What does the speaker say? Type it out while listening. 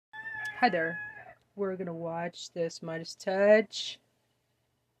Hi there. We're going to watch this Meidastouch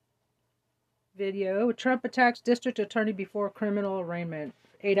video. Trump attacks district attorney before criminal arraignment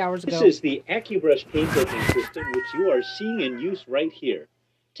 8 hours ago. This is the AccuBrush paintbrushing system, which you are seeing in use right here.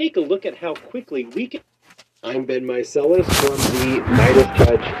 Take a look at how quickly we can... I'm Ben Meiselas from the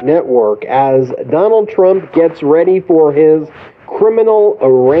Meidastouch Network. As Donald Trump gets ready for his criminal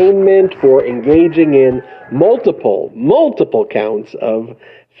arraignment for engaging in multiple counts of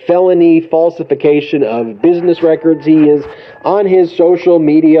felony falsification of business records, he is on his social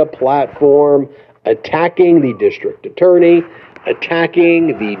media platform attacking the district attorney,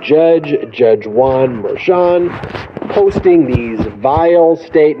 attacking the judge, Judge Juan Merchan, posting these vile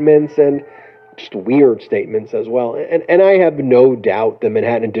statements and just weird statements as well. And I have no doubt the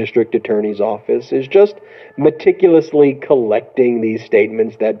Manhattan District Attorney's Office is just meticulously collecting these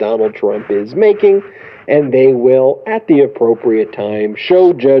statements that Donald Trump is making, and they will, at the appropriate time,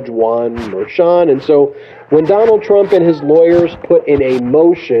 show Judge Juan Merchan. And so when Donald Trump and his lawyers put in a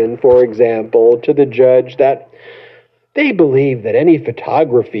motion, for example, to the judge that they believe that any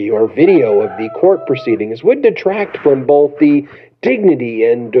photography or video of the court proceedings would detract from both the dignity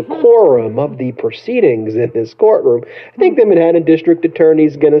and decorum of the proceedings in this courtroom, I think the Manhattan District Attorney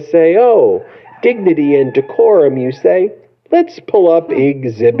is going to say, oh, dignity and decorum, you say? Let's pull up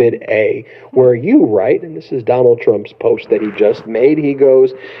Exhibit A, where you write, and this is Donald Trump's post that he just made, he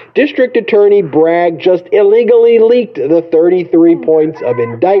goes, District Attorney Bragg just illegally leaked the 33 points of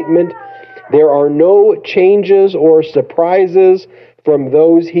indictment. There are no changes or surprises from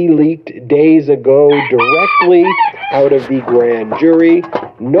those he leaked days ago directly out of the grand jury.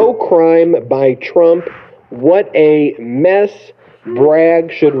 No crime by Trump. What a mess.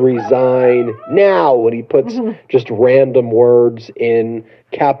 Bragg should resign now. And he puts just random words in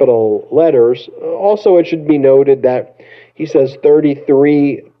capital letters. Also, it should be noted that he says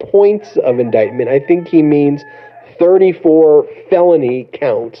 33 points of indictment. I think he means 34 felony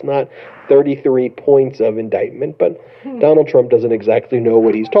counts, not 33 points of indictment, but Donald Trump doesn't exactly know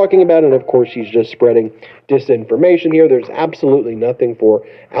what he's talking about, and of course he's just spreading disinformation here. There's absolutely nothing for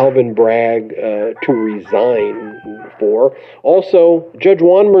Alvin Bragg to resign for. Also, Judge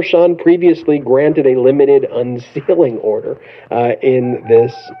Juan Merchan previously granted a limited unsealing order in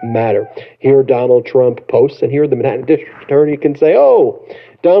this matter. Here Donald Trump posts, and here the Manhattan District Attorney can say, oh,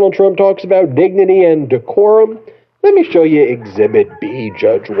 Donald Trump talks about dignity and decorum. Let me show you Exhibit B,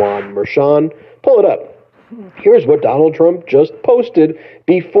 Judge Juan Merchan. Pull it up. Here's what Donald Trump just posted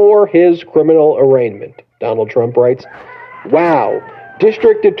before his criminal arraignment. Donald Trump writes, wow,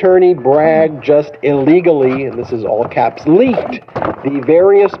 District Attorney Bragg just illegally, and this is all caps, leaked the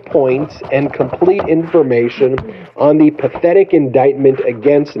various points and complete information on the pathetic indictment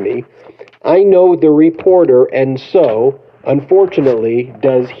against me. I know the reporter, and so, unfortunately,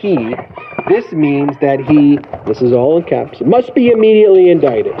 does he. This means that he, this is all in caps, must be immediately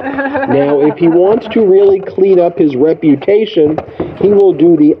indicted. Now, if he wants to really clean up his reputation, he will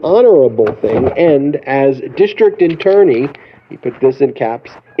do the honorable thing and, as district attorney, he put this in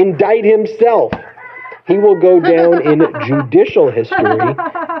caps, indict himself. He will go down in judicial history,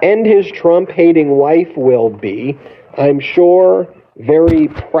 and his Trump-hating wife will be, I'm sure, very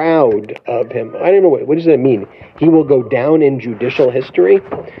proud of him. I don't know, what does that mean? He will go down in judicial history?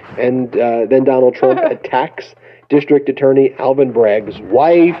 And then Donald Trump attacks District Attorney Alvin Bragg's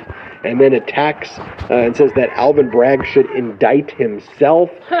wife, and then attacks and says that Alvin Bragg should indict himself,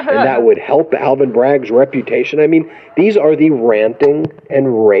 and that would help Alvin Bragg's reputation. I mean, these are the ranting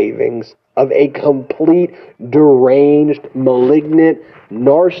and ravings of a complete, deranged, malignant,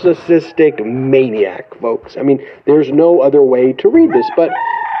 narcissistic maniac, folks. I mean, there's no other way to read this, but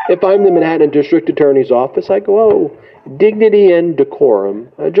if I'm the Manhattan District Attorney's Office, I go, oh, dignity and decorum.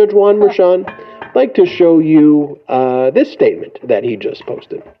 Judge Juan Merchan, I'd like to show you this statement that he just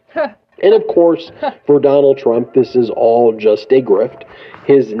posted. And of course, for Donald Trump, this is all just a grift.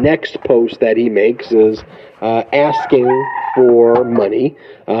 His next post that he makes is asking for money.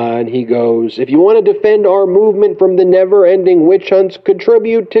 And he goes, if you want to defend our movement from the never-ending witch hunts,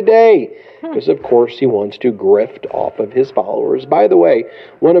 contribute today. Because, of course, he wants to grift off of his followers. By the way,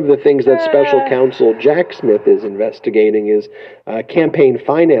 one of the things that Special Counsel Jack Smith is investigating is campaign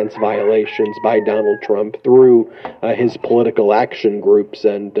finance violations by Donald Trump through his political action groups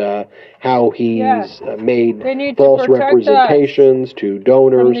and how he's made false representations to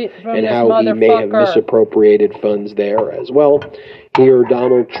donors and how he may have misappropriated funds there as well. Here,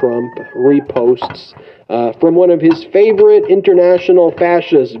 Donald Trump reposts from one of his favorite international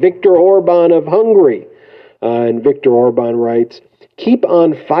fascists, Viktor Orban of Hungary. And Viktor Orban writes, Keep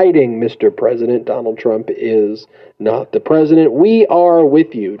on fighting, Mr. President. Donald Trump is not the president. We are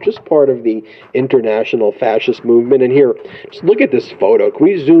with you. Just part of the international fascist movement. And here, just look at this photo. Can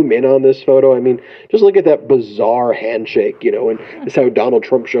we zoom in on this photo? I mean, just look at that bizarre handshake, you know, and this is how Donald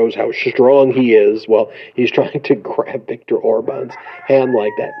Trump shows how strong he is. Well, he's trying to grab Viktor Orban's hand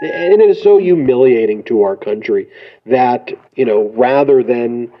like that. And it is so humiliating to our country that, you know, rather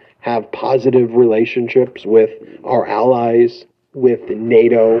than have positive relationships with our allies, with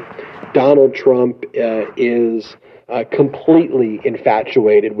NATO, Donald Trump is completely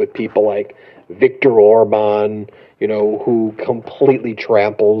infatuated with people like Viktor Orban, you know, who completely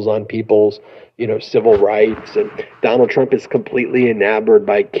tramples on people's, you know, civil rights. And Donald Trump is completely enamored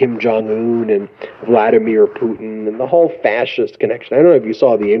by Kim Jong-un and Vladimir Putin and the whole fascist connection. I don't know if you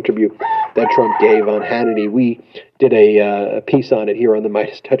saw the interview that Trump gave on Hannity. We did a piece on it here on the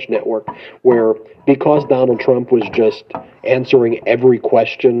Meidastouch Network, where because Donald Trump was just answering every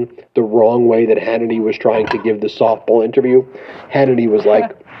question the wrong way that Hannity was trying to give the softball interview, Hannity was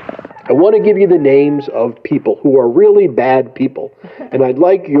like, I want to give you the names of people who are really bad people, and I'd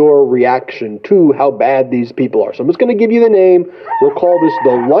like your reaction to how bad these people are. So I'm just going to give you the name. We'll call this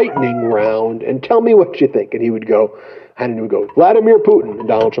the lightning round, and tell me what you think. And he would go, Hannity would go, Vladimir Putin. And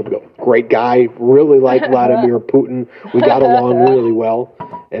Donald Trump would go, great guy, really like Vladimir Putin. We got along really well.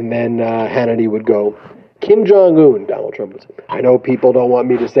 And then Hannity would go, Kim Jong-un. Donald Trump would say, I know people don't want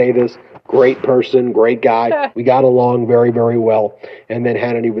me to say this. Great person, great guy. We got along very, very well. And then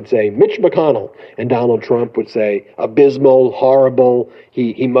Hannity would say, Mitch McConnell. And Donald Trump would say, abysmal, horrible.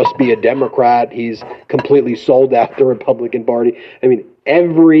 He must be a Democrat. He's completely sold out the Republican Party. I mean,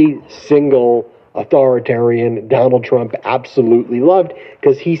 every single authoritarian Donald Trump absolutely loved,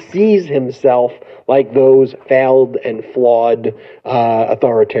 because he sees himself like those failed and flawed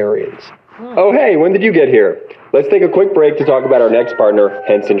authoritarians. Oh, hey, when did you get here? Let's take a quick break to talk about our next partner,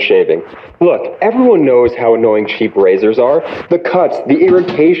 Henson Shaving. Look, everyone knows how annoying cheap razors are. The cuts, the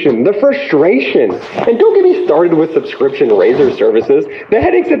irritation, the frustration. And don't get me started with subscription razor services, the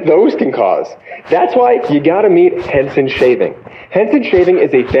headaches that those can cause. That's why you gotta meet Henson Shaving. Henson Shaving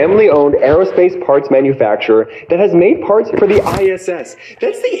is a family-owned aerospace parts manufacturer that has made parts for the ISS.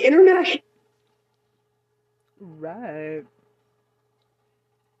 That's the international... Right.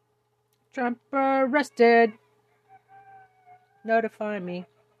 Trump arrested. Notify me.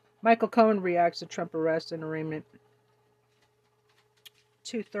 Michael Cohen reacts to Trump arrest and arraignment.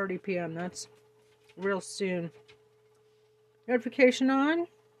 2:30 p.m. That's real soon. Notification on?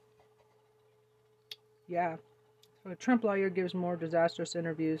 Yeah. So a Trump lawyer gives more disastrous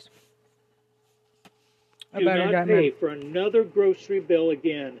interviews. Do not pay for another grocery bill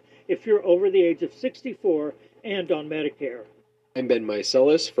again if you're over the age of 64 and on Medicare. I'm Ben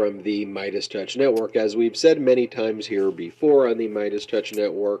Meiselas from the Meidastouch Network. As we've said many times here before on the Meidastouch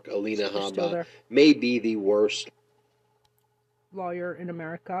Network, Alina Habba may be the worst lawyer in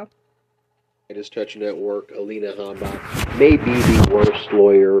America. Meidastouch Network, Alina Habba may be the worst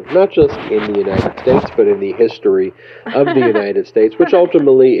lawyer, not just in the United States, but in the history of the United States, which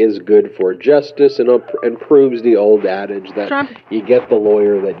ultimately is good for justice and proves the old adage that Trump, you get the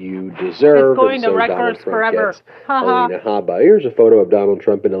lawyer that you deserve, and so Donald Trump forever. Gets Alina Habba. Here's a photo of Donald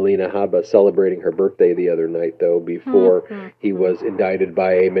Trump and Alina Habba celebrating her birthday the other night, though, before he was indicted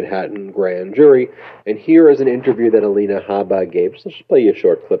by a Manhattan grand jury. And here is an interview that Alina Habba gave. So let's play you a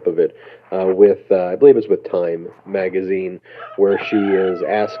short clip of it. With, I believe it's with Time magazine, where she is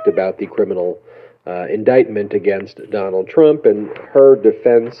asked about the criminal indictment against Donald Trump, and her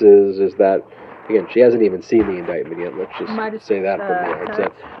defense is that, again, she hasn't even seen the indictment yet, let's just say that from the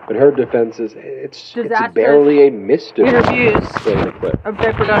outset, but her defense is, it's barely a misdemeanor. Interviews of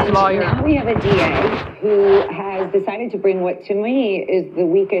DIAPERDON lawyer. Now we have a DA who has decided to bring what to me is the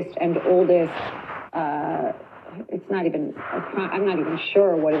weakest and oldest it's not even a crime. I'm not even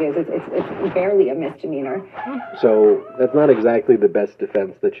sure what it is. It's barely a misdemeanor. So that's not exactly the best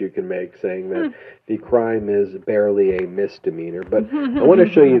defense that you can make, saying that the crime is barely a misdemeanor. But I want to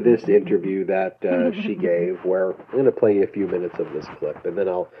show you this interview that she gave, where I'm going to play you a few minutes of this clip, and then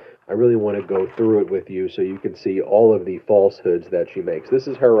I really want to go through it with you so you can see all of the falsehoods that she makes. This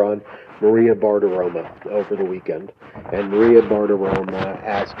is her on Maria Bartiromo over the weekend. And Maria Bartiromo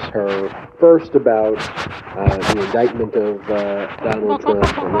asks her first about the indictment of Donald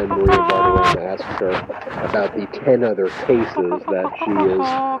Trump, and then Maria Bartiromo asks her about the 10 other cases that she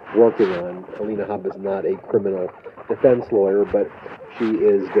is working on. Alina Habba is not a criminal defense lawyer, but she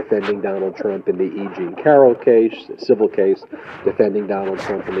is defending Donald Trump in the E. Jean Carroll case, civil case, defending Donald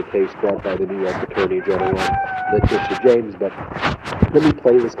Trump in the case brought by the New York Attorney General, Letitia James. But let me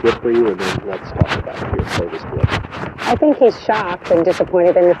play this clip for you, and then let's talk about it here. Play this clip. I think he's shocked and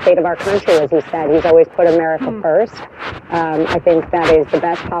disappointed in the state of our country, as he said. He's always put America first. I think that is the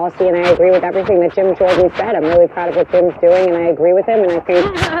best policy, and I agree with everything that Jim Jordan said. I'm really proud of what Jim's doing, and I agree with him. And I think,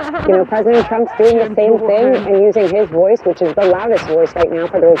 President Trump's doing the same thing and using his voice, which is the loudest voice right now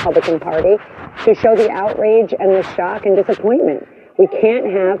for the Republican Party, to show the outrage and the shock and disappointment. We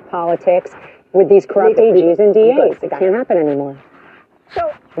can't have politics with these corrupt AGs and DAs. It can't happen anymore. So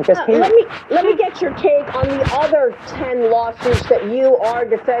let me get your take on the other 10 lawsuits that you are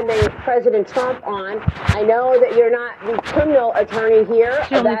defending President Trump on. I know that you're not the criminal attorney here,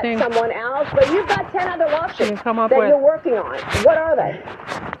 that's someone else, but you've got 10 other lawsuits that you're working on. What are they?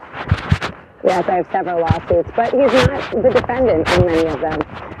 Yes, I have several lawsuits, but he's not the defendant in many of them.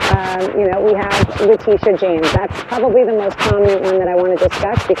 We have Letitia James. That's probably the most prominent one that I want to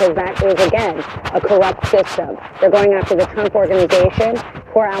discuss because that is, again, a corrupt system. They're going after the Trump organization.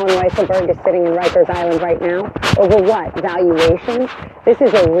 Poor Alan Weisselberg is sitting in Rikers Island right now. Over what? Valuation? This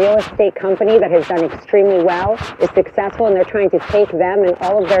is a real estate company that has done extremely well, is successful, and they're trying to take them and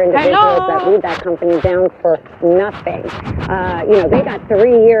all of their individuals that lead that company down for nothing. They got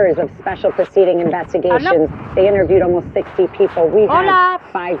 3 years of special proceeding investigations. They interviewed almost 60 people. We had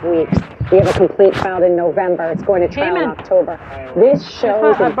 5 weeks. We have a complaint filed in November. It's going to trial in October. This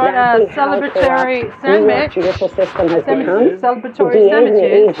shows exactly how corrupt the New York judicial system has become. The DAs and the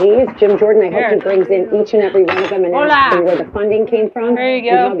AGs, Jim Jordan, I hope he brings in each and every one of them and asks them where the funding came from. There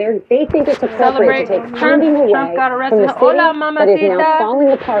you go. They think it's appropriate to take funding away from the city that is now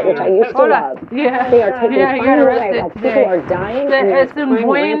falling apart, which I used to love. They are taking funding away while people are dying and there's crime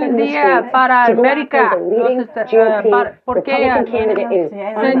rampant in the streets. To go after the leading GOP Republican candidate is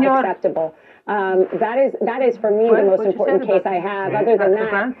unacceptable. That is for me the most important case I have. Other than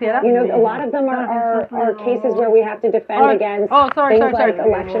that, a lot of them are cases where we have to defend against things like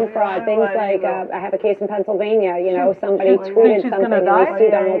election fraud, things like I have a case in Pennsylvania. Somebody tweeted something and we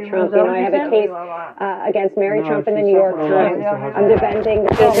sued Donald Trump. I have a case against Mary Trump in the New York Times. I'm defending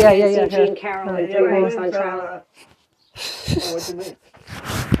the case against Jean Carroll and Joyce on trial.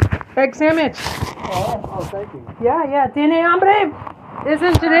 Egg sandwich. Oh, thank you. Yeah. ¿Tiene hambre?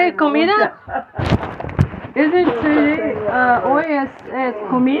 Isn't today comida? Isn't today, hoy es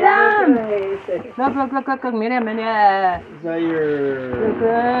comida? Look, mira. Is that your...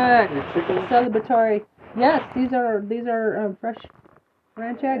 Good. Your chicken? Celebratory. Yes, these are fresh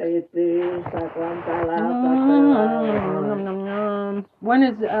ranch eggs. One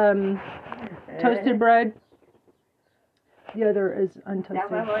is toasted bread. The other is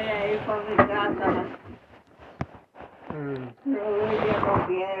untoasted. No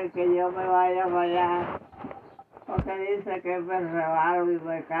quiere que yo me vaya para allá porque dice que me rebalo y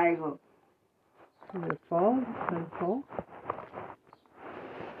me caigo. Does it fall?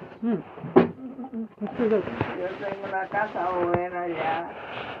 Yo tengo una casa buena ya.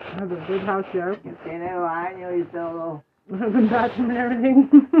 I have a good house there. Que tiene baño y todo. I have a bathroom and everything.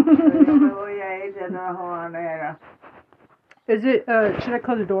 Yo me voy a ir de todas maneras. Is it, should I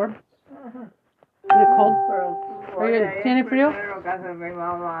close the door? Is it cold? ¿Tiene frío?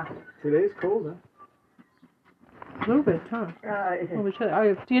 Today's cold, huh? A little bit, huh? Holy shit.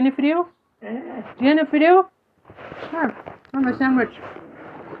 ¿Tiene frío? ¿Tiene frío? Sure. I'm a sandwich.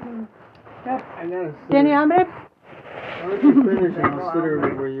 ¿Tiene hambre? Why don't you finish and I'll sit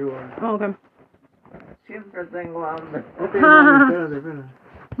over where you are. Oh, okay. Siempre tengo hambre. Okay, mami,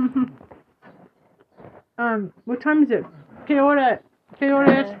 espérate. What time is it? ¿Qué hora es?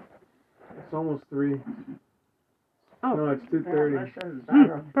 It's almost 3. Oh. No, it's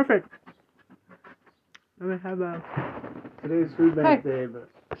 2:30. Perfect. I'm gonna have Today's food bank day, but...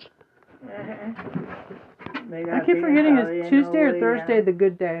 I keep forgetting it's Tuesday or Thursday the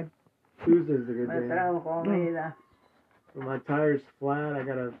good day. Tuesday's the good day. But my tire's flat, I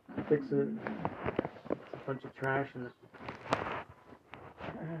gotta fix it. It's a bunch of trash in it.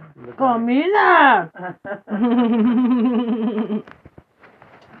 ¡Comida!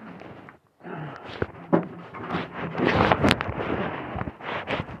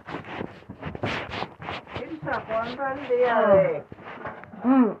 ¿Cuándo es el día de...?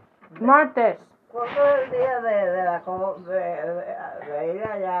 Martes. ¿Cuándo es el día de ir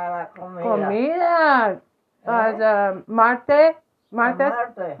allá a la comida? ¿Comida? Martes. ¿Martes?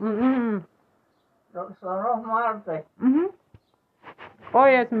 Son los martes.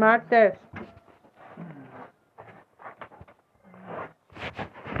 Hoy es martes.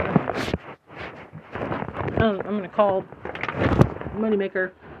 I'm going to call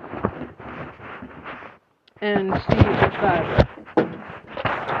Moneymaker and see if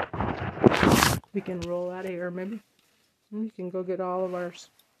we can roll out of here, maybe. We can go get all of ours.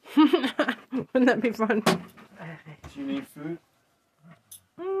 Wouldn't that be fun? Do you need food?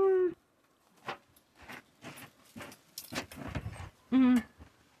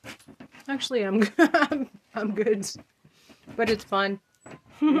 Actually, I'm I'm good, but it's fun.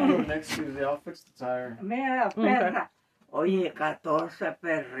 Next Tuesday, I'll fix the tire. Mira, perra. Oye, 14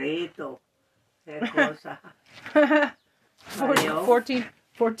 perritos. Qué cosa.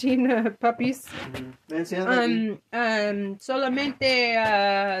 14 puppies. Solamente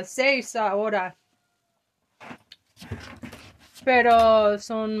 6 ahora. Pero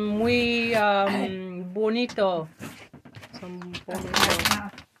son muy bonitos. Son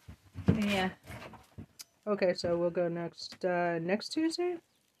bonitos. Yeah. Okay, so we'll go next Tuesday?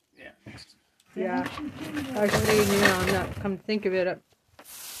 Yeah, next. Yeah. Actually, I'm not, come to think of it,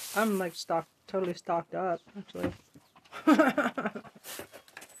 I'm like totally stocked up, actually.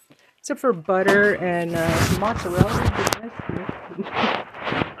 Except for butter and mozzarella.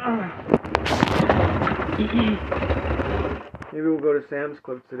 Maybe we'll go to Sam's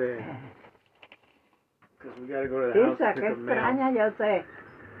Club today. Because we gotta go to the house to pick up mail. Extraña, yo te.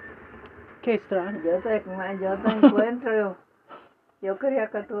 Qué extraño. Yo te encuentro. Yo quería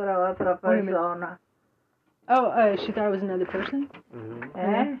que tú eras otra persona. Oh, she thought I was another person?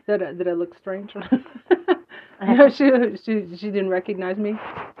 ¿Eh? Did I look strange? No, she didn't recognize me.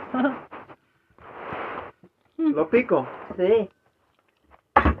 Lo pico. Sí.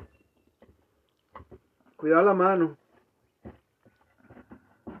 Cuidado la mano.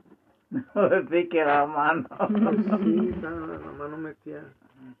 No me pique la mano. Sí, la mano metida.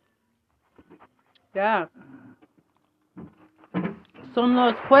 Ya. Son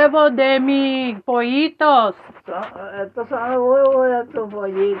los huevos de mis pollitos. Estos son los huevos de tu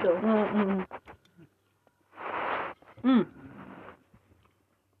pollito.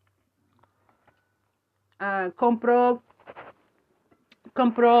 Compro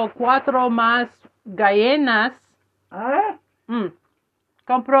 4 más gallinas.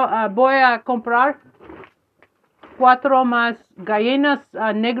 Voy a comprar 4 más gallinas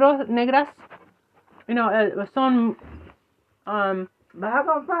negras. Son ¿Vas a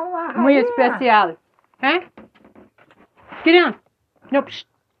comprar una muy gallina? especial. Get down. No,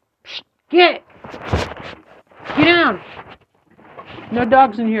 get down. No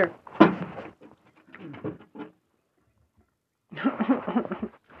dogs in here.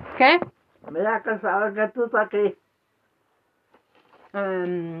 Okay? Mira que sabes que tú estás aquí.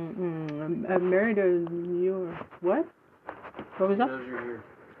 I'm married to you. What? What was that? Knows you're here.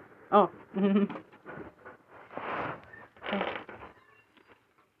 Oh.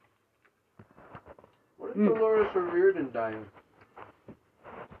 What if Dolores O'Riordan dying?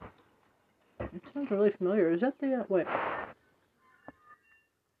 It sounds really familiar. Is that the what?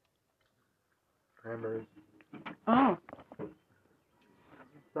 Cranberries. Oh.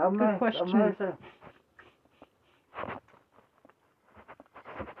 Good question.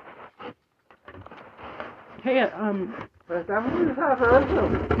 Hey, Pues está muy sabroso.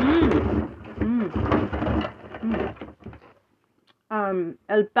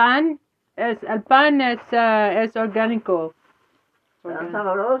 El pan es orgánico. Está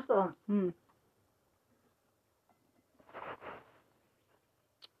sabroso.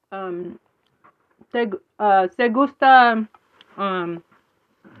 ¿Te gusta how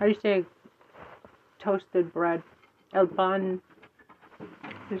do you say toasted bread? El pan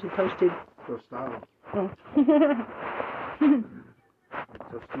is it toasted? Tostado. Oh.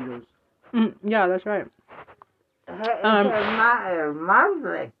 Tostitos. Yeah, that's right. El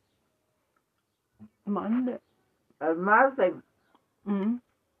martes. Monday. El martes.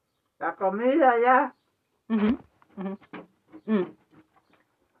 La comida ya.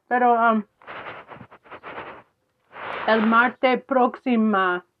 Pero el martes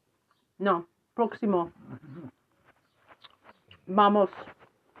próximo.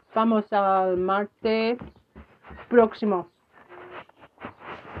 Vamos al martes próximo.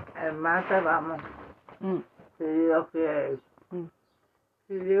 El martes vamos. Si Dios quiere.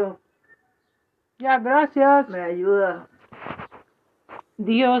 Si Dios Ya, gracias. me ayuda.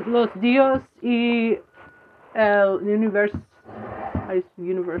 Dios, los dios y el universo.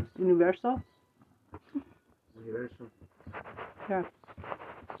 Universal? Yeah.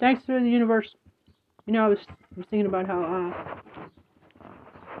 Thanks to the universe. I was thinking about how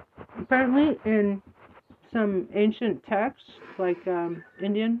apparently in some ancient texts, like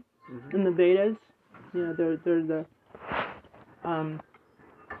Indian, in the Vedas, they're the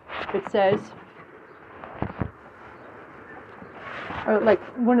it says, like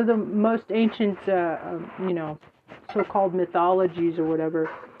one of the most ancient, so-called mythologies or whatever.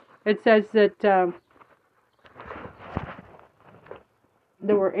 It says that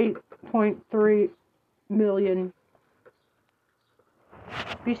there were 8.3 million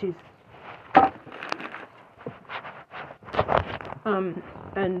species.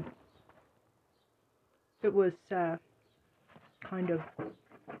 And it was kind of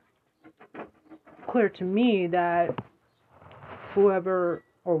clear to me that whoever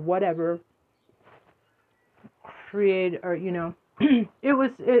or whatever create, or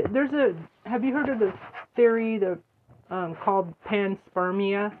have you heard of the theory called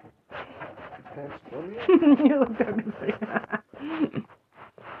panspermia? Panspermia? You looked at me funny.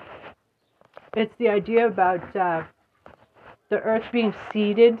 It's the idea about the earth being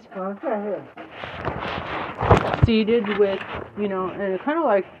seeded with, and kind of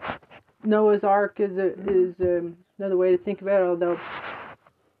like Noah's Ark is another way to think about it, although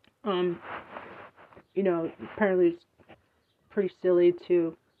apparently it's pretty silly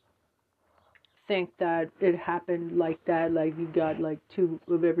to think that it happened like that, like you got like two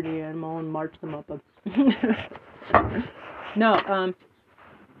of every animal and marched them up. No,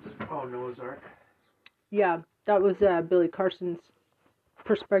 Oh, Noah's Ark. Yeah, that was Billy Carson's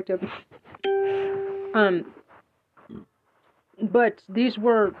perspective. But these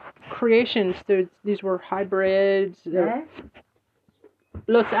were creations. These were hybrids.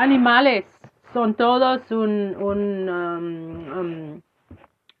 Los animales son todos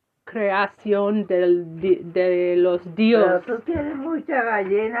creación de los dioses. Pero tú tienes mucha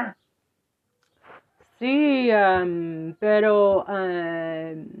gallina. Sí, pero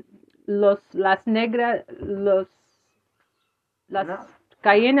las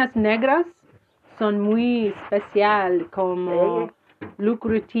gallinas negras son muy especial, como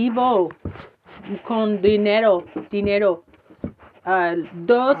lucrativo, con dinero.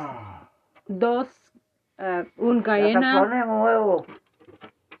 Un gallina. Ya te ponen huevo.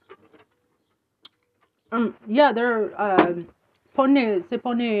 Yeah, se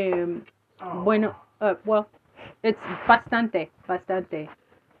pone, bueno, well, it's bastante.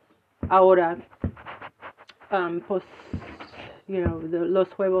 Ahora, pues,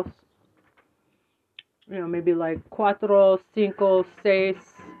 los huevos, maybe like 4, 5,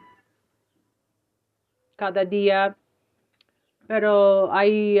 6 cada día. Pero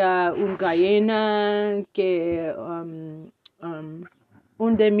hay un gallina que,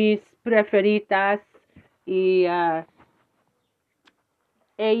 un de mis preferidas, y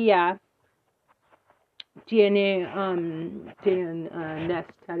ella tiene nest,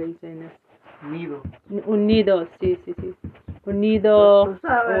 how do you say nest? Nido. Un nido, sí. Un nido. Tú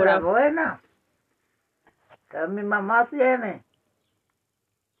sabes la buena que mi mamá tiene.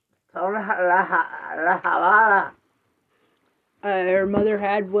 Son las jabadas. Her mother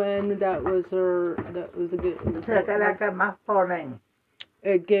had one. That was a good. Sé que la que más ponen.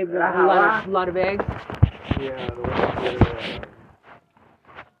 It gave a lot of eggs. Yeah, the one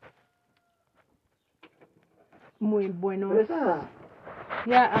Muy bueno. Esa.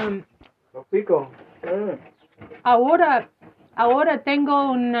 Yeah, Lo pico. ahora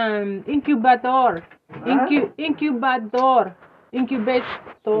tengo un incubador. Incubator.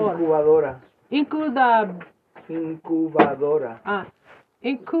 Incubadora. Incubadora.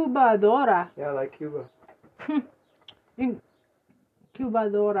 Incubadora. Yeah, like Cuba.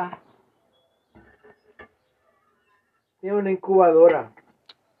 Incubadora. Tiene una incubadora.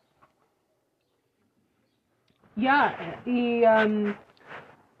 Ya, y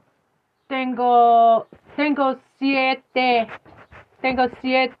tengo 7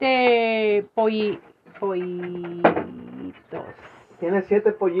 pollitos. Tiene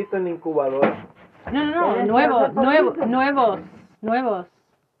 7 pollitos en la incubadora. No, nuevos.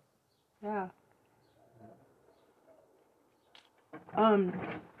 Yeah.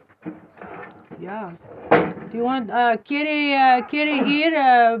 Yeah. Do you want, quiere ir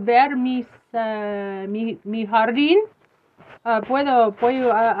a ver mi jardín? Puedo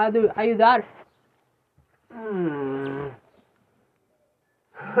ayudar.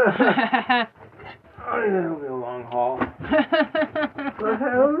 That'll be a long haul.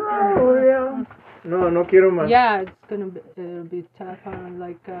 No quiero más. Yeah, it's gonna be tough,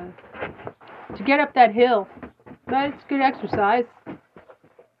 to get up that hill. But it's good exercise.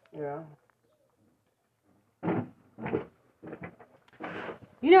 Yeah.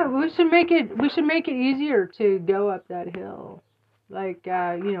 We should make it easier to go up that hill. Like,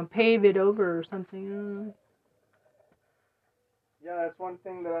 pave it over or something. Yeah, that's one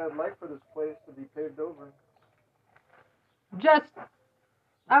thing that I'd like for this place to be paved over.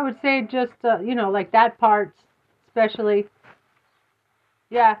 I would say like that part, especially.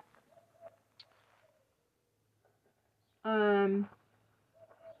 Yeah.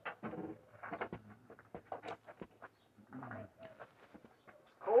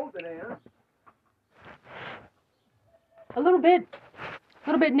 Cold today, huh? A little bit.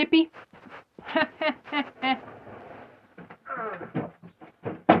 little bit nippy.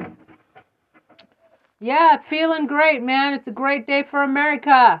 Yeah, feeling great, man. It's a great day for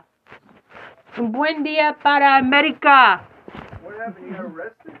America. Un buen día para América. What happened? You got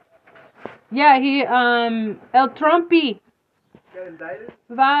arrested? Yeah, El Trumpy Got indicted?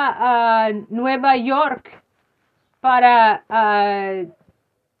 va a Nueva York para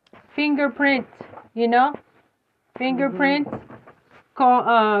fingerprint, you know? Fingerprint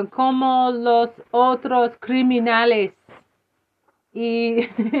como los otros criminales. Y,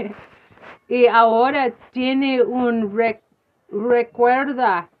 y ahora tiene un record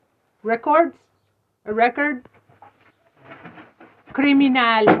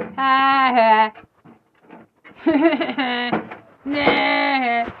criminal.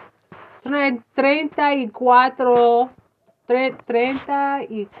 34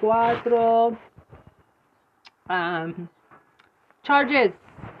 charges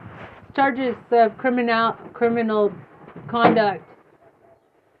of criminal conduct.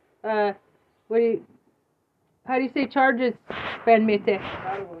 How do you say charges, Benmete?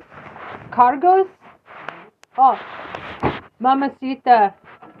 Cargos? Oh, mamacita,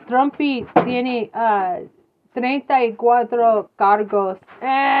 Trumpy tiene 34 cargos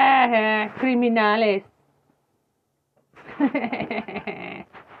criminales.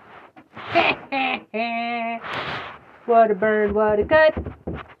 What a burn, what a cut.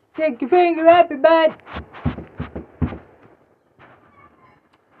 Take your finger up your butt.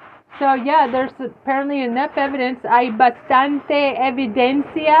 So yeah, there's apparently enough evidence. Hay bastante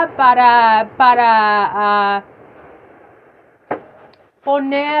evidencia para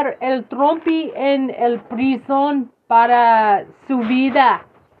poner el Trumpy en el prisión para su vida.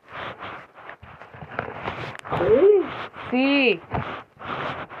 Sí.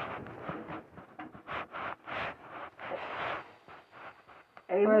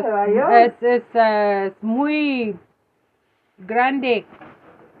 Pues, es muy grande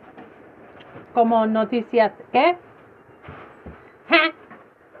como noticias. ¿Qué? ¿Ja?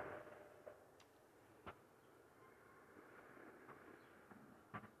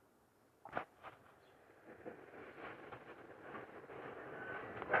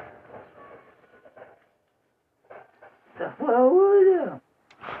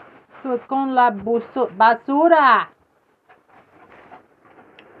 Con la basura.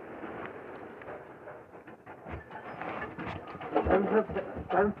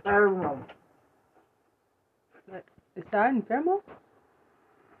 Está enfermo. ¿Está enfermo?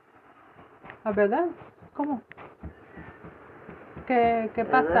 ¿La verdad? ¿Cómo? ¿Qué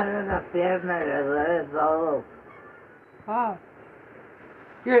pasa? Le duele la pierna y le duele todo. Wow.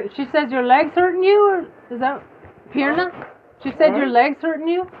 She says your legs hurting you, or is that pierna? She said your legs hurting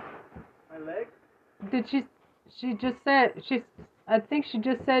you? My leg? Did she just said, I think she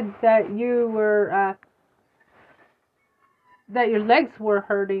just said that you were, that your legs were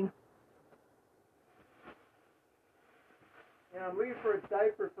hurting. Yeah, I'm looking for a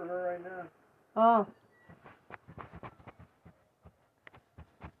diaper for her right now. Oh.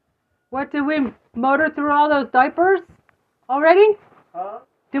 What, did we motor through all those diapers already? Huh?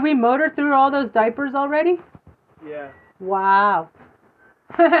 Did we motor through all those diapers already? Yeah. Wow.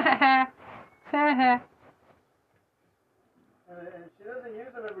 And she doesn't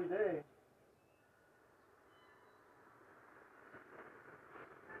use them every day.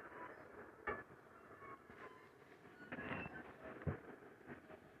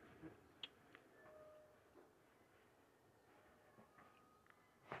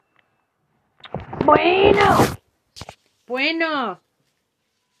 Bueno.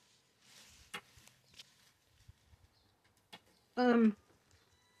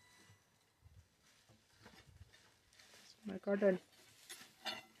 My garden.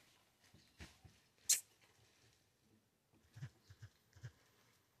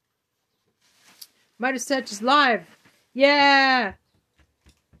 Meidastouch is live. Yeah.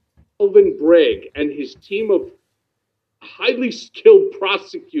 Alvin Bragg and his team of highly skilled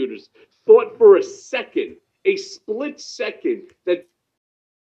prosecutors thought for a second, a split second, that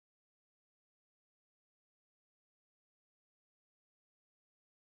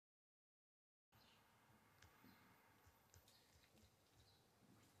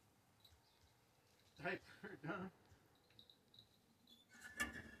DIAPERDON.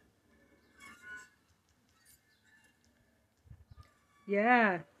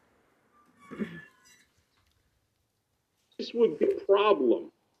 Yeah. this would be a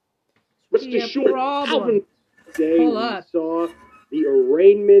problem. Rest Be a assured, problem. Alvin, today Pull we up. saw the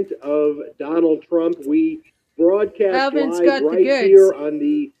arraignment of Donald Trump. We broadcast Alvin's live got the right goods. here on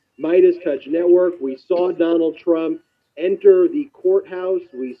the Meidastouch Network. We saw Donald Trump, enter the courthouse.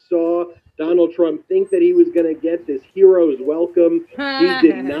 We saw Donald Trump think that he was going to get this hero's welcome. He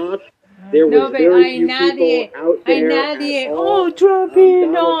did not. There was very few people out there at all.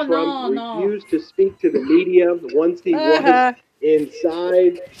 Donald Trump refused to speak to the media once he was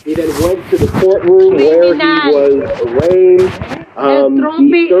inside. He then went to the courtroom where he was arraigned.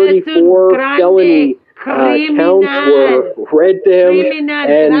 The 34 felony counts were read to him.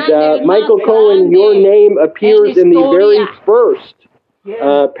 And Michael Cohen, your name appears in the very first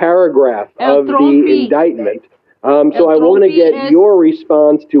paragraph of the indictment. So I want to get your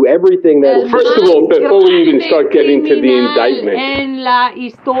response to everything that is. First of all, before we even start getting to the indictment,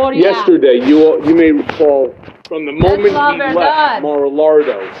 yesterday, you may recall, from the moment he left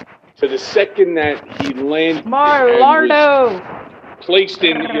Mar-a-Lago to the second that he landed and was placed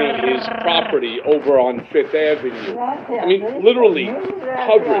in his property over on Fifth Avenue. I mean, literally,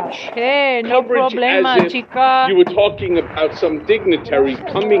 coverage. Coverage as if you were talking about some dignitary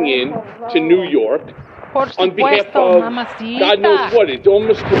coming in to New York on behalf of God knows what. It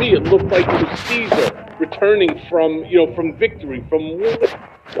almost, to me, it looked like it was Caesar returning from victory, from war.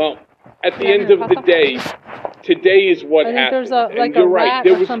 Well, at the end of the day, today is what happened. And you're right,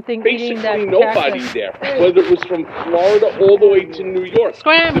 there was basically nobody there, whether it was from Florida all the way to New York.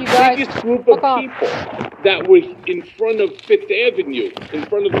 The biggest group of people that were in front of Fifth Avenue, in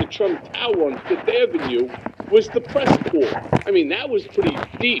front of the Trump Tower on Fifth Avenue, was the press corps. I mean, that was pretty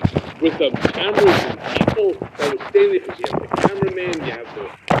deep, with the cameras and people that were standing there. You have the cameraman, you have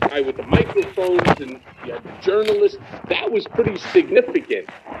the guy with the microphones, and you have the journalist. That was pretty significant.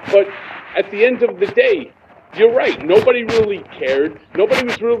 But at the end of the day, you're right. Nobody really cared. Nobody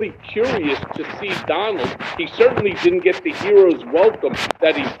was really curious to see Donald. He certainly didn't get the hero's welcome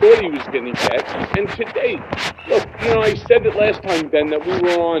that he thought he was going to get. And today, look, I said it last time, Ben, that we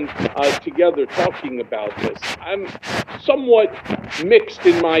were on together talking about this. I'm somewhat mixed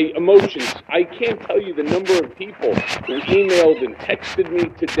in my emotions. I can't tell you the number of people who emailed and texted me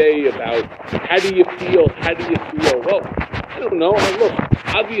today about, how do you feel? How do you feel? Well, I don't know. Look,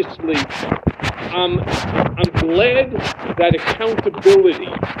 obviously, I'm glad that accountability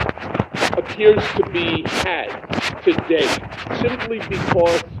appears to be had today, simply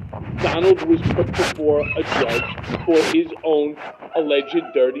because Donald was put before a judge for his own alleged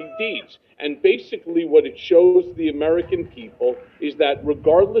dirty deeds. And basically what it shows the American people is that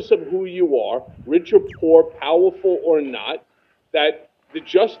regardless of who you are, rich or poor, powerful or not, that the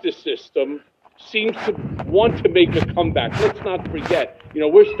justice system seems to want to make a comeback. Let's not forget,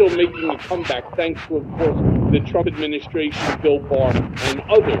 we're still making a comeback thanks to, of course, the Trump administration, Bill Barr, and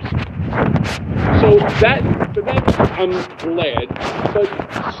others. So for that, I'm glad, but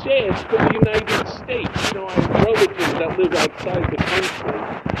sad for the United States. I have relatives that live outside the country,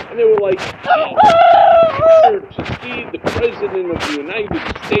 and they were like, hey, to see the President of the United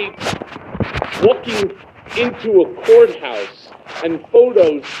States walking into a courthouse and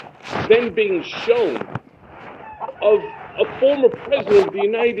photos then being shown of a former president of the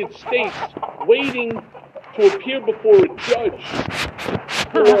United States waiting to appear before a judge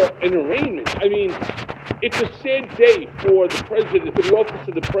for an arraignment. I mean, it's a sad day for the president, for the office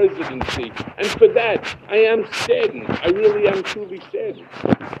of the presidency, and for that, I am saddened. I really am truly saddened.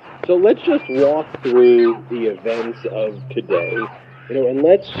 So let's just walk through the events of today. And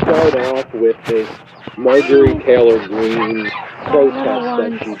let's start off with this Marjorie Taylor Greene protest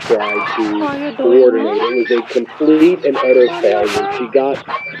that she tried to coordinate. It was a complete and utter failure. She got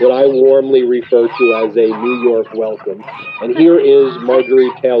what I warmly refer to as a New York welcome. And here is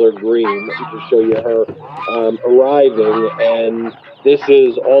Marjorie Taylor Greene. Let me just show you her arriving. And this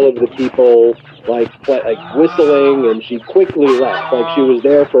is all of the people like whistling, and she quickly left. Like she was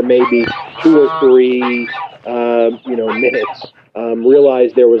there for maybe 2 or 3 minutes.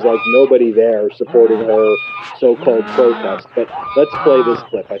 Realized there was nobody there supporting her so-called protest. But let's play this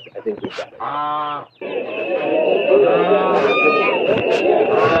clip. I think we've got it.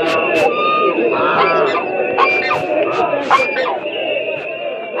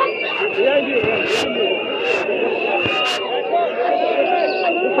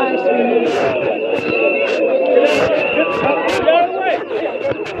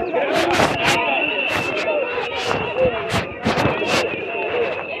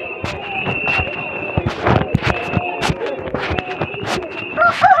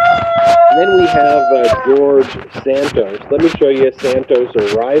 Then we have George Santos. Let me show you Santos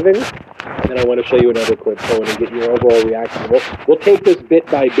arriving, and then I want to show you another clip, Cohen, and get your overall reaction. We'll take this bit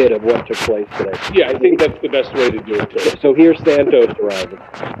by bit of what took place today. Yeah, I think that's the best way to do it, too. So here's Santos arriving.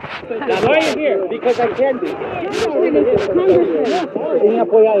 Now, why are you here? Because I can be.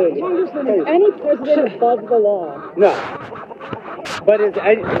 Congressman, any president above the law. No. But is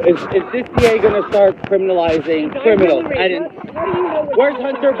this DA going to start criminalizing criminals? Where's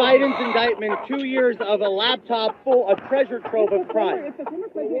Hunter Biden's indictment? 2 years of a laptop full of treasure trove of crime.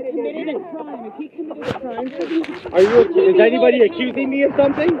 Is anybody accusing me of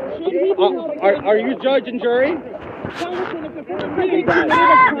something? Are you judge and jury?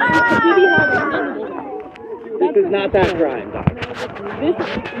 This is not that crime, Doc.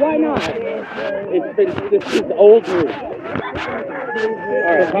 Why not? This is old news.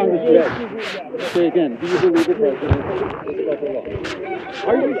 All right, Congressman. Say again, do you believe the president?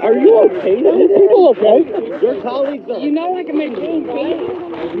 Are you okay now? Are people okay? Your colleagues are. You know I can make change.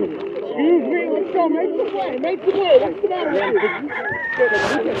 Excuse me, let's go. Make some way. Make some way. What's the matter with you?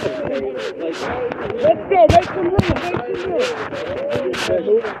 Let's go. Make some room.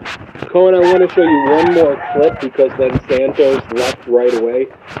 Cohen, I want to show you one more clip because then Santos left right away.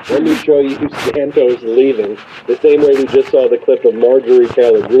 Let me show you Santos leaving, the same way we just saw the clip of Marjorie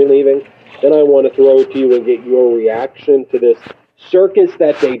Taylor Greene leaving. Then I want to throw it to you and get your reaction to this circus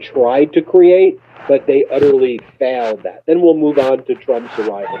that they tried to create, but they utterly failed at. Then we'll move on to Trump's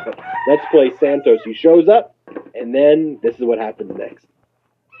arrival. But let's play Santos. He shows up, and then this is what happens next.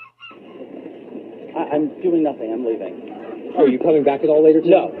 I'm doing nothing. I'm leaving. Oh, are you coming back at all later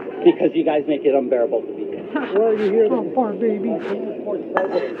today? No, because you guys make it unbearable to be here. Where are you here? Trump farm, baby.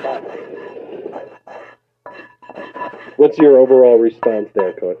 What's your overall response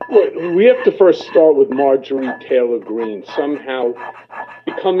there, Cohen? Well, we have to first start with Marjorie Taylor Greene somehow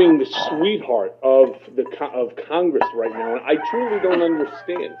becoming the sweetheart of Congress right now, and I truly don't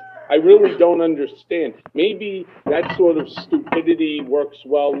understand. I really don't understand. Maybe that sort of stupidity works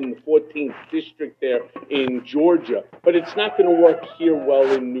well in the 14th district there in Georgia, but it's not going to work here well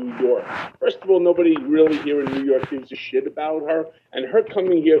in New York. First of all, nobody really here in New York gives a shit about her, and her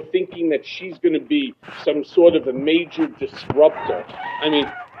coming here thinking that she's going to be some sort of a major disruptor. I mean,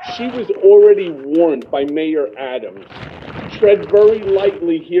 she was already warned by Mayor Adams. Tread very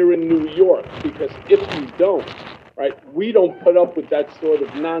lightly here in New York, because if you don't, right, we don't put up with that sort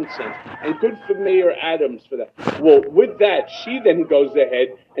of nonsense. And good for Mayor Adams for that. Well, with that, she then goes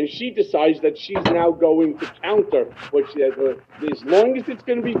ahead and she decides that she's now going to counter what she has. As long as it's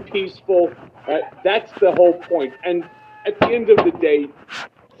going to be peaceful, that's the whole point. And at the end of the day,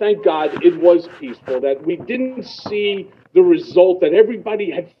 thank God it was peaceful, that we didn't see the result that everybody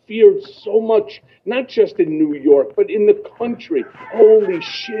had feared so much, not just in New York, but in the country. Holy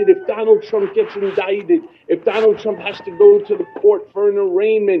shit, if Donald Trump gets indicted, if Donald Trump has to go to the court for an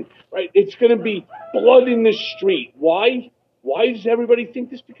arraignment, right, it's going to be blood in the street. Why? Why does everybody think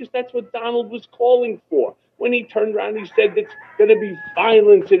this? Because that's what Donald was calling for. When he turned around, he said it's going to be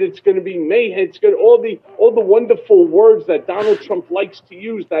violence and it's going to be mayhem. It's going to, all the wonderful words that Donald Trump likes to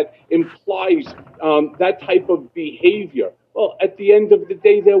use that implies that type of behavior. Well, at the end of the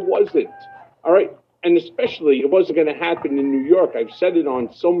day, there wasn't. All right, and especially it wasn't going to happen in New York. I've said it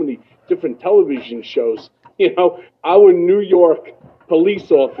on so many different television shows. You know, our New York police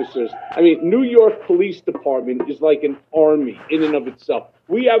officers. I mean, New York Police Department is like an army in and of itself.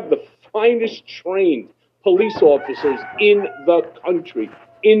 We have the finest trained police officers in the country,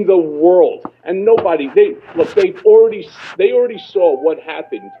 in the world, and nobody. They already saw what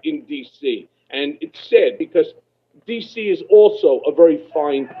happened in D.C. and it's sad because D.C. is also a very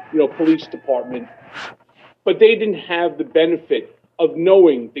fine, police department, but they didn't have the benefit of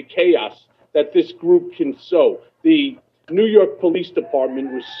knowing the chaos that this group can sow. The New York Police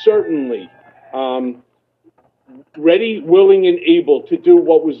Department was certainly ready, willing, and able to do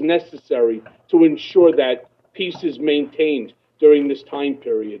what was necessary to ensure that peace is maintained during this time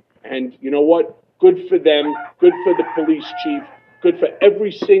period. And you know what? Good for them, good for the police chief, good for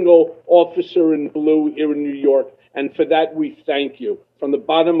every single officer in blue here in New York. And for that, we thank you. From the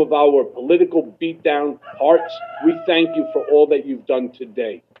bottom of our political beatdown hearts, we thank you for all that you've done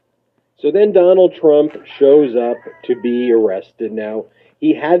today. So then Donald Trump shows up to be arrested. Now,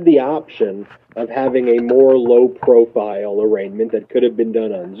 he had the option of having a more low-profile arraignment that could have been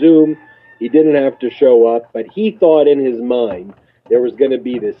done on Zoom. He didn't have to show up, but he thought in his mind there was going to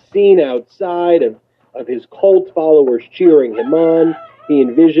be this scene outside of his cult followers cheering him on. He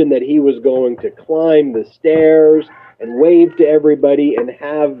envisioned that he was going to climb the stairs and wave to everybody and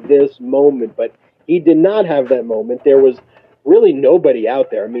have this moment, but he did not have that moment. There was really nobody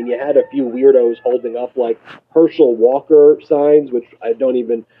out there. I mean, you had a few weirdos holding up like Herschel Walker signs, which I don't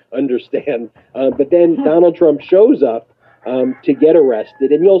even understand. But then Donald Trump shows up to get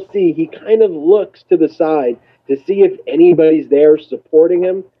arrested, and you'll see he kind of looks to the side to see if anybody's there supporting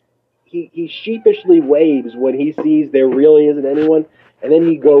him. He sheepishly waves when he sees there really isn't anyone, and then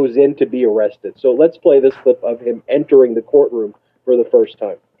he goes in to be arrested. So let's play this clip of him entering the courtroom for for the first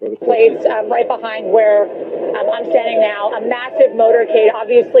time. Plates right behind where I'm standing now. A massive motorcade,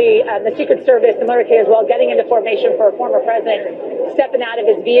 obviously the Secret Service, the motorcade as well, getting into formation for a former president, stepping out of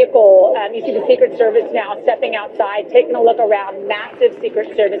his vehicle. You see the Secret Service now stepping outside, taking a look around, massive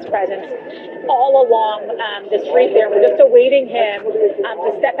Secret Service presence all along the street there. We're just awaiting him to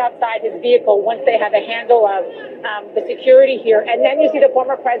step outside his vehicle once they have a handle of the security here. And then you see the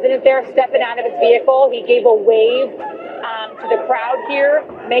former president there stepping out of his vehicle. He gave a wave to the crowd here,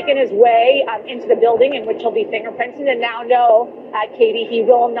 making his way into the building in which he'll be fingerprinted. And now know, Katie, he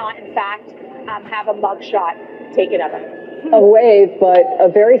will not, in fact, have a mugshot taken of him. A wave, but a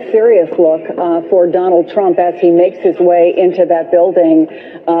very serious look for Donald Trump as he makes his way into that building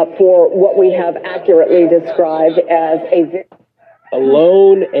for what we have accurately described as a...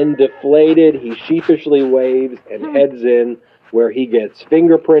 Alone and deflated, he sheepishly waves and heads in where he gets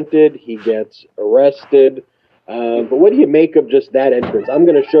fingerprinted, he gets arrested. But what do you make of just that entrance? I'm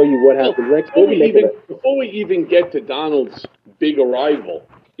going to show you what happens next. Before we even get to Donald's big arrival,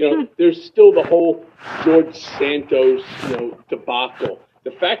 there's still the whole George Santos, debacle.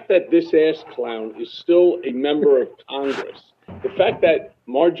 The fact that this ass clown is still a member of Congress, the fact that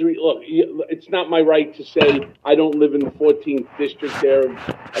Marjorie, look, it's not my right to say I don't live in the 14th district there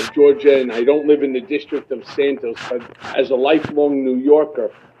of Georgia and I don't live in the district of Santos, but as a lifelong New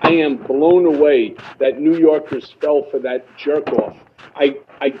Yorker, I am blown away that New Yorkers fell for that jerk-off.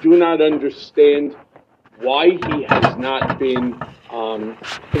 I do not understand why he has not been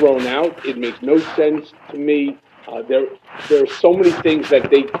thrown out. It makes no sense to me. There are so many things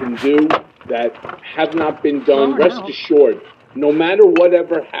that they can do that have not been done. Rest assured, no matter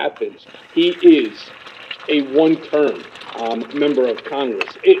whatever happens, he is a one-term member of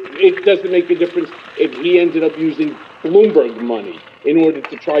Congress. It doesn't make a difference if he ended up using Bloomberg money in order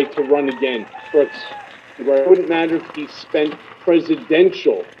to try to run again. It wouldn't matter if he spent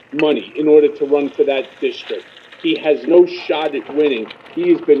presidential money in order to run for that district. He has no shot at winning. He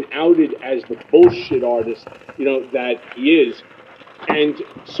has been outed as the bullshit artist, that he is. And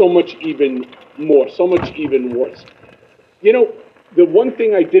so much even more, so much even worse. The one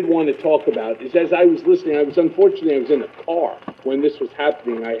thing I did want to talk about is as I was listening, I was in a car when this was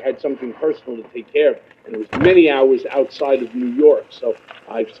happening. I had something personal to take care of, and it was many hours outside of New York. So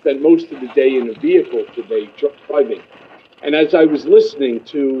I spent most of the day in a vehicle today driving. And as I was listening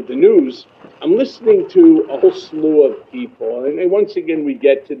to the news, I'm listening to a whole slew of people. And once again, we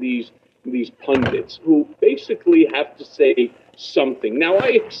get to these pundits who basically have to say something. Now, I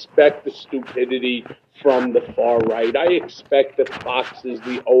expect the stupidity from the far right. I expect the Foxes,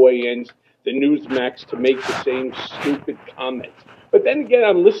 the OANs, the Newsmax to make the same stupid comments. But then again,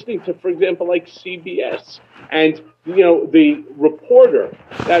 I'm listening to, for example, like CBS, and, the reporter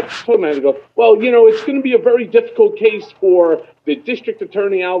that's talking about it goes, well, it's going to be a very difficult case for the district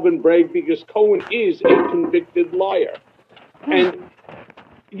attorney, Alvin Bragg, because Cohen is a convicted liar. And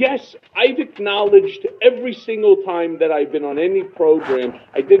yes, I've acknowledged every single time that I've been on any program.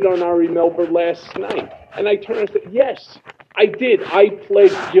 I did it on Ari Melber last night. And I turned and said, yes, I did. I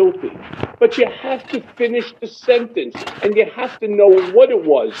pled guilty. But you have to finish the sentence. And you have to know what it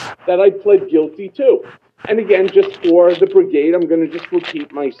was that I pled guilty to. And again, just for the brigade, I'm going to just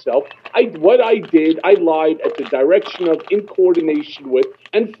repeat myself. What I did, I lied at the direction of, in coordination with,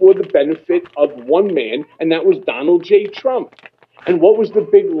 and for the benefit of one man, and that was Donald J. Trump. And what was the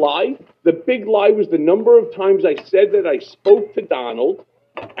big lie? The big lie was the number of times I said that I spoke to Donald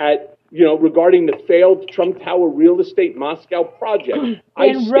at, regarding the failed Trump Tower real estate Moscow project.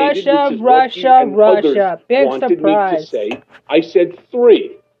 In Russia. Big surprise. I said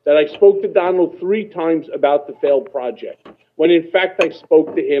 3, that I spoke to Donald 3 times about the failed project, when in fact I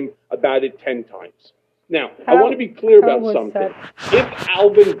spoke to him about it 10 times. Now, I want to be clear about something. If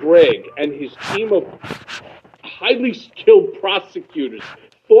Alvin Bragg and his team of highly skilled prosecutors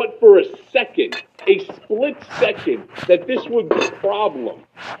thought for a split second, that this would be a problem,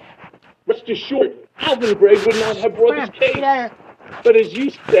 rest assured, Alvin Bragg would not have brought his case. But as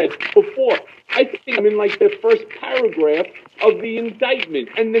you said before, I think I'm in like the first paragraph of the indictment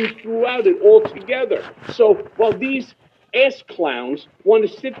and then throughout it all together. So while these ass clowns want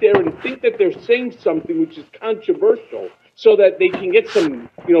to sit there and think that they're saying something which is controversial so that they can get some,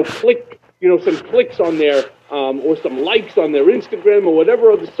 some clicks on their, or some likes on their Instagram or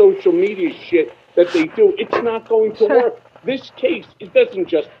whatever other social media shit that they do, it's not going to work. This case, it doesn't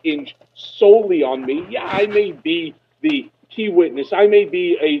just hinge solely on me. Yeah, I may be the key witness. I may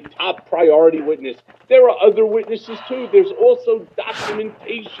be a top priority witness. There are other witnesses too. There's also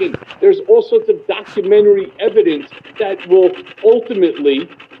documentation. There's all sorts of documentary evidence that will ultimately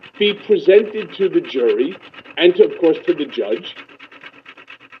be presented to the jury and, of course, to the judge.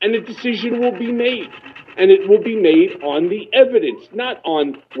 and a decision will be made. And it will be made on the evidence, not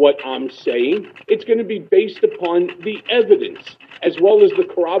on what I'm saying. It's going to be based upon the evidence, as well as the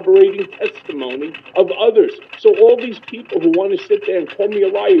corroborating testimony of others. So all these people who want to sit there and call me a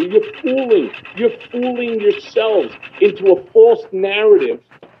liar, you're fooling yourselves into a false narrative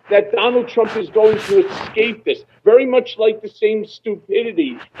that Donald Trump is going to escape this. Very much like the same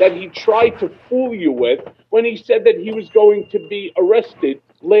stupidity that he tried to fool you with when he said that he was going to be arrested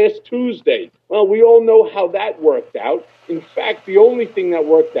last Tuesday. Well, we all know how that worked out. In fact, the only thing that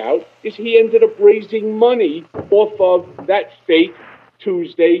worked out is he ended up raising money off of that fake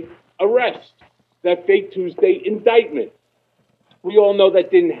Tuesday arrest, that fake Tuesday indictment. We all know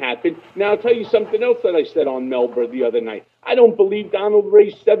that didn't happen. Now, I'll tell you something else that I said on Melbourne the other night. I don't believe Donald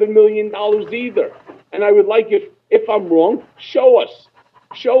raised $7 million either. And I would like, if I'm wrong, show us.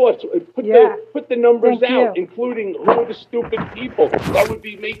 Show us. Put the numbers out, including who are the stupid people that would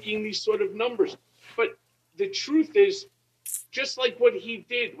be making these sort of numbers. But the truth is, just like what he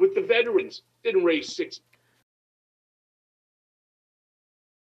did with the veterans, didn't raise $6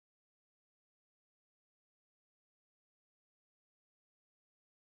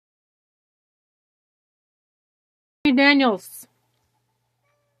 Daniels.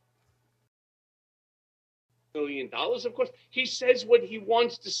 million. Of course, he says what he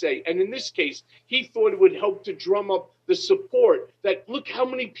wants to say. And in this case, he thought it would help to drum up the support that look how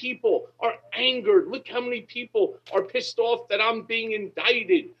many people are angered. Look how many people are pissed off that I'm being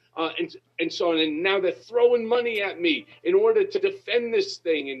indicted and so on. And now they're throwing money at me in order to defend this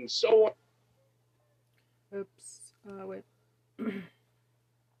thing and so on. Oops. Wait.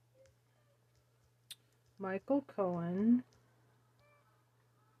 Michael Cohen.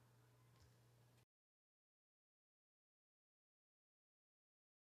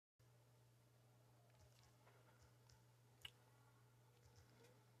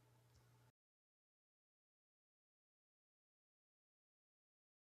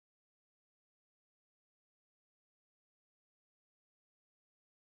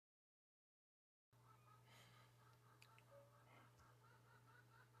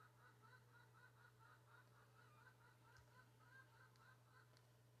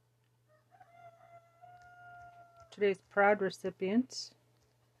 Today's proud recipients: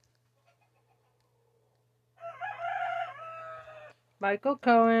 Michael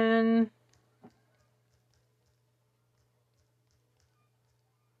Cohen,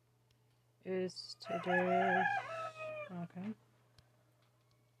 is today. Okay.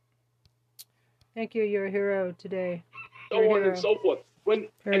 Thank you. You're a hero today. So on and so forth. When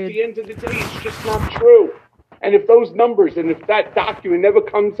at the end of the day, it's just not true. And if those numbers and if that document never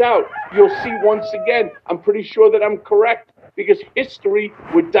comes out, you'll see once again, I'm pretty sure that I'm correct, because history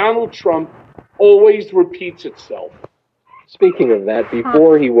with Donald Trump always repeats itself. Speaking of that,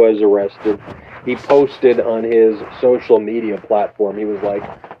 before he was arrested, he posted on his social media platform, he was like,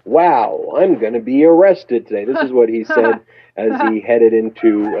 wow, I'm going to be arrested today. This is what he said as he headed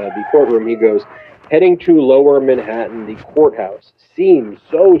into the courtroom. He goes, heading to Lower Manhattan, the courthouse seems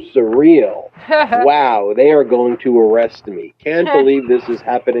so surreal. Wow, they are going to arrest me. Can't believe this is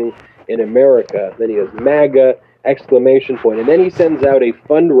happening in America. Then he has MAGA, exclamation point. And then he sends out a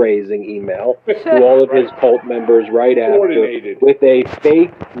fundraising email to all of his cult members right after with a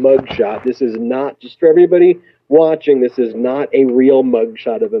fake mugshot. This is not, just for everybody watching, this is not a real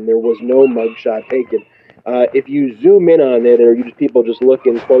mugshot of him. There was no mugshot taken. If you zoom in on it, or people just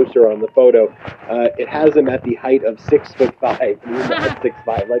looking closer on the photo, it has him at the height of 6'5". He's not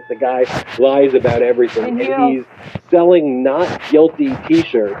 6'5". Like, the guy lies about everything. And he's selling not guilty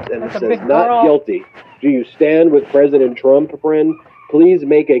t-shirts, and it says not guilty. Do you stand with President Trump, friend? Please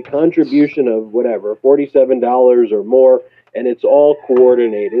make a contribution of whatever, $47 or more, and it's all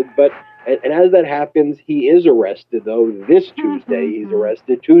coordinated. But and as that happens, he is arrested, though. This Tuesday, he's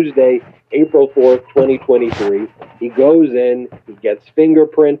arrested. Tuesday, April 4th, 2023. He goes in, he gets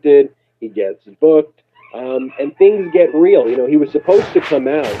fingerprinted, he gets booked, and things get real. You know, he was supposed to come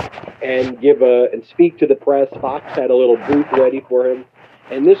out and and speak to the press. Fox had a little booth ready for him.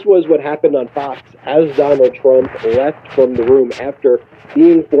 And this was what happened on Fox as Donald Trump left from the room after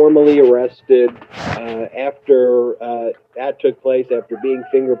being formally arrested, after that took place, after being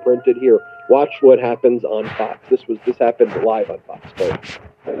fingerprinted. Here, watch what happens on Fox. This happened live on Fox.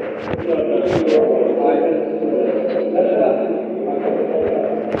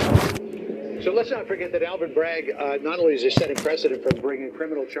 So let's not forget that Alvin Bragg not only is he setting precedent for bringing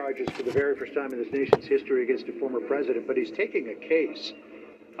criminal charges for the very first time in this nation's history against a former president, but he's taking a case.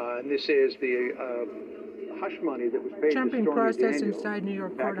 And this is the hush money that was paid to Stormy process Daniels inside New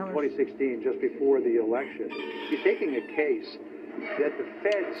York back in courthouse. 2016, just before the election. He's taking a case that the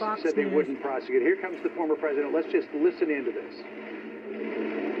feds said they wouldn't prosecute. Here comes the former president. Let's just listen into this.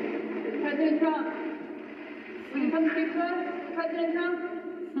 President Trump, will you come speak to us, President Trump?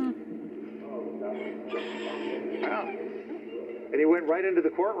 Wow. And he went right into the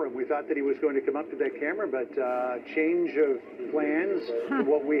courtroom. We thought that he was going to come up to that camera, but change of plans to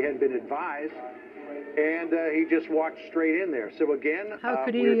what we had been advised. And he just walked straight in there. So again,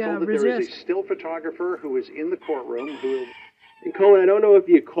 we're told that there is a still photographer who is in the courtroom who... And Cohen, I don't know if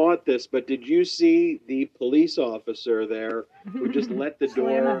you caught this, but did you see the police officer there who just let the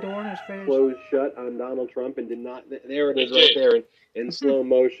door close shut on Donald Trump and did not? There it is, right there in slow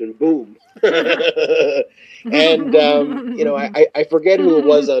motion. Boom. And you know, I forget who it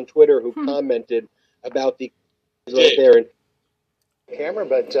was on Twitter who commented about the right there in camera,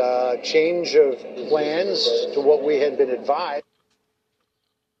 but change of plans to what we had been advised.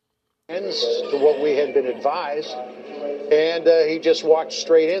 And he just walked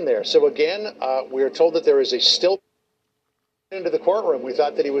straight in there. So again, we are told that there is a still into the courtroom. We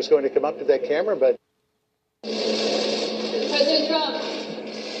thought that he was going to come up to that camera, but... President Trump,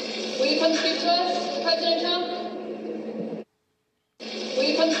 will you come speak to us, President Trump? Will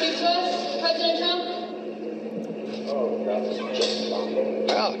you come speak to us, President Trump?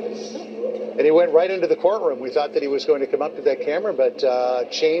 Wow. And he went right into the courtroom. We thought that he was going to come up to that camera, but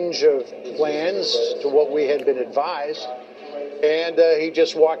change of plans to what we had been advised. And he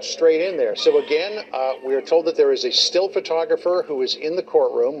just walked straight in there. So again, we are told that there is a still photographer who is in the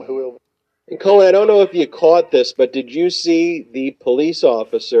courtroom who will... And Cohen, I don't know if you caught this, but did you see the police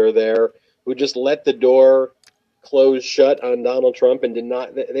officer there who just let the door close shut on Donald Trump and did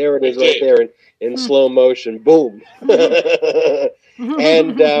not? There it is, right there in slow motion. Boom.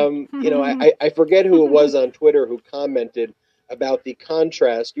 And you know, I forget who it was on Twitter who commented about the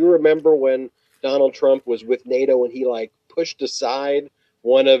contrast. You remember when Donald Trump was with NATO and he like pushed aside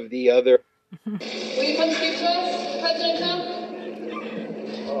one of the other. Will you come speak to us, President Trump?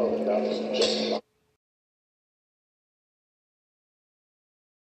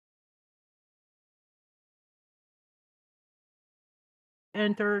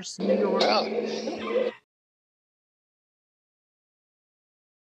 Enters New York.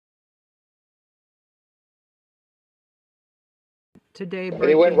 Today, and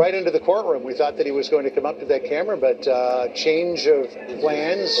he went right into the courtroom. We thought that he was going to come up to that camera, but change of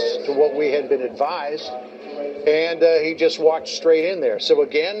plans to what we had been advised. And he just walked straight in there. So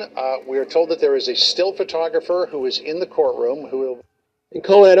again, we are told that there is a still photographer who is in the courtroom who will... And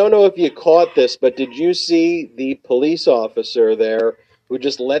Cohen, I don't know if you caught this, but did you see the police officer there who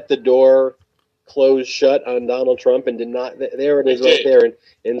just let the door close shut on Donald Trump and did not? There it is, right there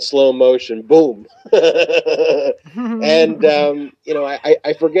in slow motion. Boom. And you know,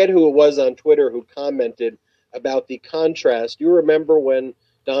 I forget who it was on Twitter who commented about the contrast. You remember when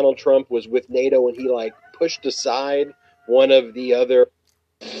Donald Trump was with NATO and he like pushed aside one of the other.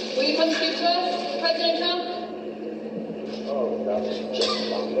 Will you come speak to us, President Trump?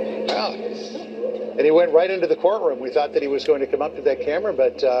 Wow. And he went right into the courtroom. We thought that he was going to come up to that camera,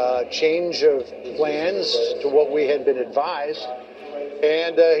 but change of plans to what we had been advised.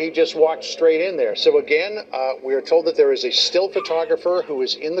 And he just walked straight in there. So again, we are told that there is a still photographer who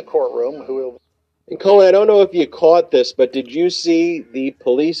is in the courtroom who will... And Cohen, I don't know if you caught this, but did you see the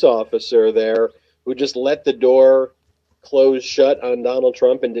police officer there who just let the door close shut on Donald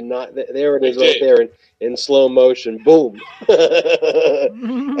Trump and did not? There it is, right there in slow motion. Boom.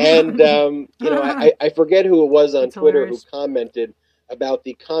 And you know, I forget who it was on Twitter who commented about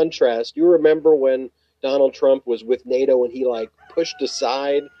the contrast. You remember when Donald Trump was with NATO and he like pushed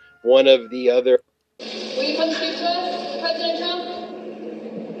aside one of the other. Will you come speak to us, President Trump?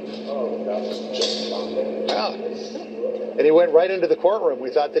 Wow. And he went right into the courtroom. We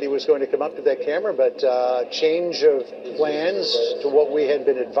thought that he was going to come up to that camera, but change of plans to what we had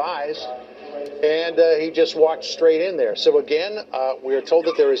been advised. And he just walked straight in there. So again, we are told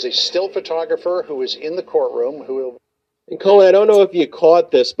that there is a still photographer who is in the courtroom who will... And Cohen, I don't know if you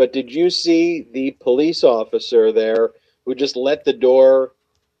caught this, but did you see the police officer there who just let the door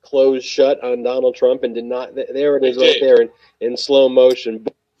close shut on Donald Trump and did not? There it is, right there in slow motion.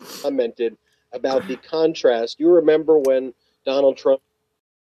 Commented about the contrast. You remember when Donald Trump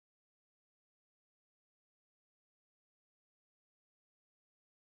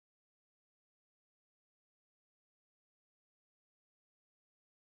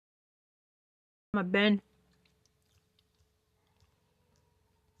Ben.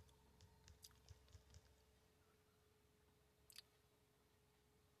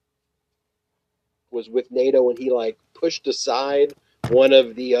 was with NATO and he like pushed aside one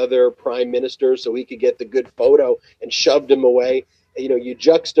of the other prime ministers so he could get the good photo and shoved him away. You know, you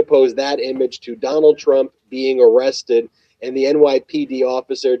juxtapose that image to Donald Trump being arrested and the NYPD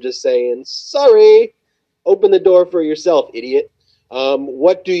officer just saying, sorry, open the door for yourself, idiot.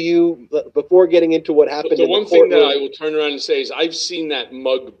 What do you, before getting into what happened the in the one thing that courtroom- I will turn around and say is I've seen that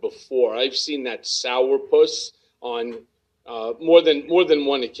mug before. I've seen that sourpuss on more than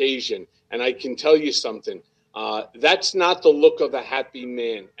one occasion, and I can tell you something. That's not the look of a happy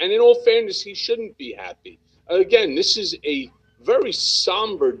man. And in all fairness, he shouldn't be happy. Again, this is a very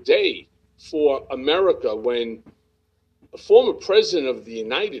somber day for America when a former president of the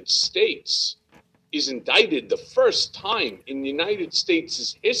United States is indicted the first time in the United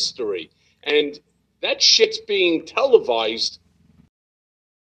States' history. And that shit's being televised.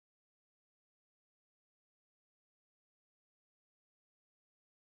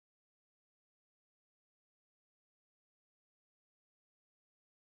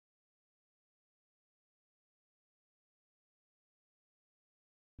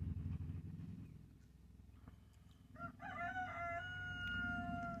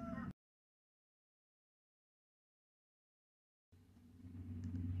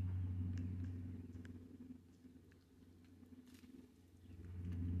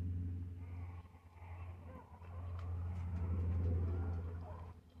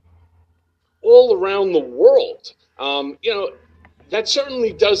 All around the world. You know, that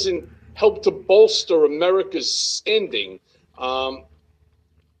certainly doesn't help to bolster America's standing.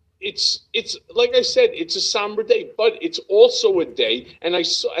 It's like I said, it's a somber day, but it's also a day, and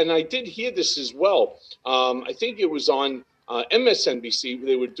I did hear this as well. I think it was on MSNBC.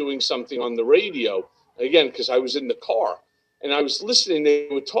 They were doing something on the radio again because I was in the car and I was listening. They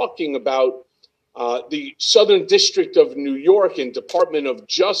were talking about the Southern District of New York and Department of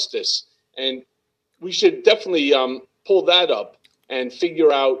Justice, and we should definitely pull that up and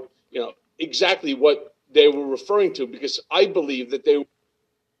figure out, you know, exactly what they were referring to, because I believe that they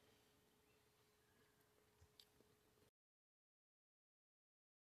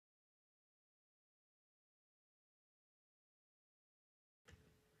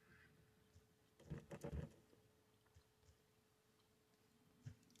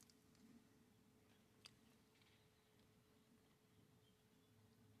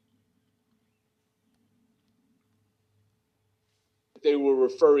were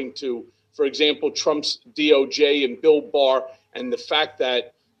referring to, for example, Trump's DOJ and Bill Barr, and the fact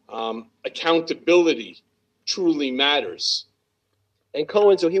that accountability truly matters. And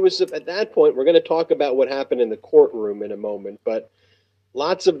Cohen, so he was at that point, we're going to talk about what happened in the courtroom in a moment, but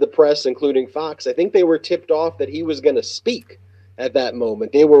lots of the press, including Fox, I think they were tipped off that he was going to speak at that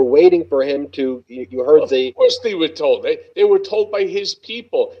moment. They were waiting for him to, you heard Of course they were told. They were told by his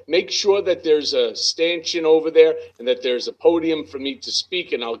people, make sure that there's a stanchion over there and that there's a podium for me to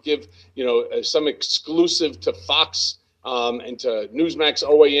speak, and I'll give, you know, some exclusive to Fox and to Newsmax,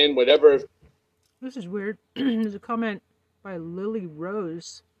 OAN, whatever. This is weird. There's a comment by Lily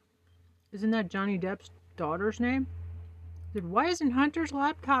Rose. Isn't that Johnny Depp's daughter's name? Why isn't Hunter's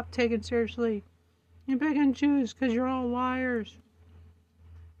laptop taken seriously? You pick and choose because you're all liars.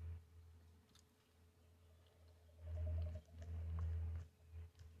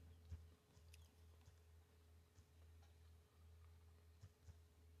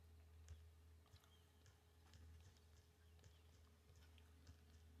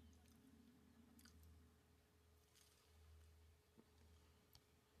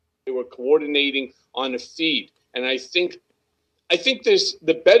 They were coordinating on a feed, and I think this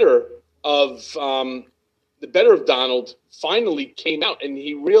the better of Donald finally came out, and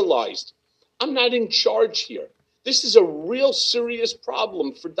he realized, I'm not in charge here. This is a real serious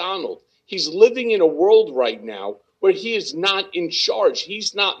problem for Donald. He's living in a world right now where he is not in charge.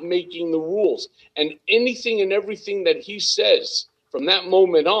 He's not making the rules, and anything and everything that he says from that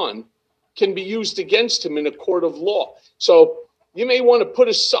moment on can be used against him in a court of law. So you may want to put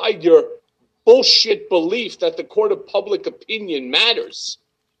aside your bullshit belief that the court of public opinion matters.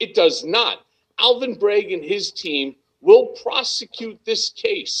 It does not. Alvin Bragg and his team will prosecute this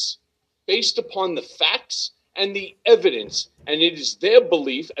case based upon the facts and the evidence. And it is their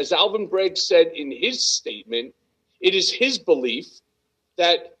belief, as Alvin Bragg said in his statement, it is his belief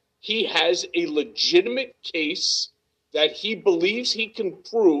that he has a legitimate case that he believes he can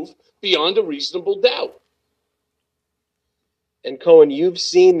prove beyond a reasonable doubt. And Cohen, you've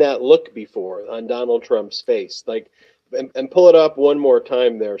seen that look before on Donald Trump's face. Like, and pull it up one more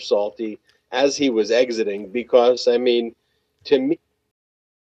time there, Salty, as he was exiting, because, I mean, to me...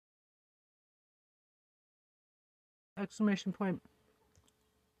 Exclamation point.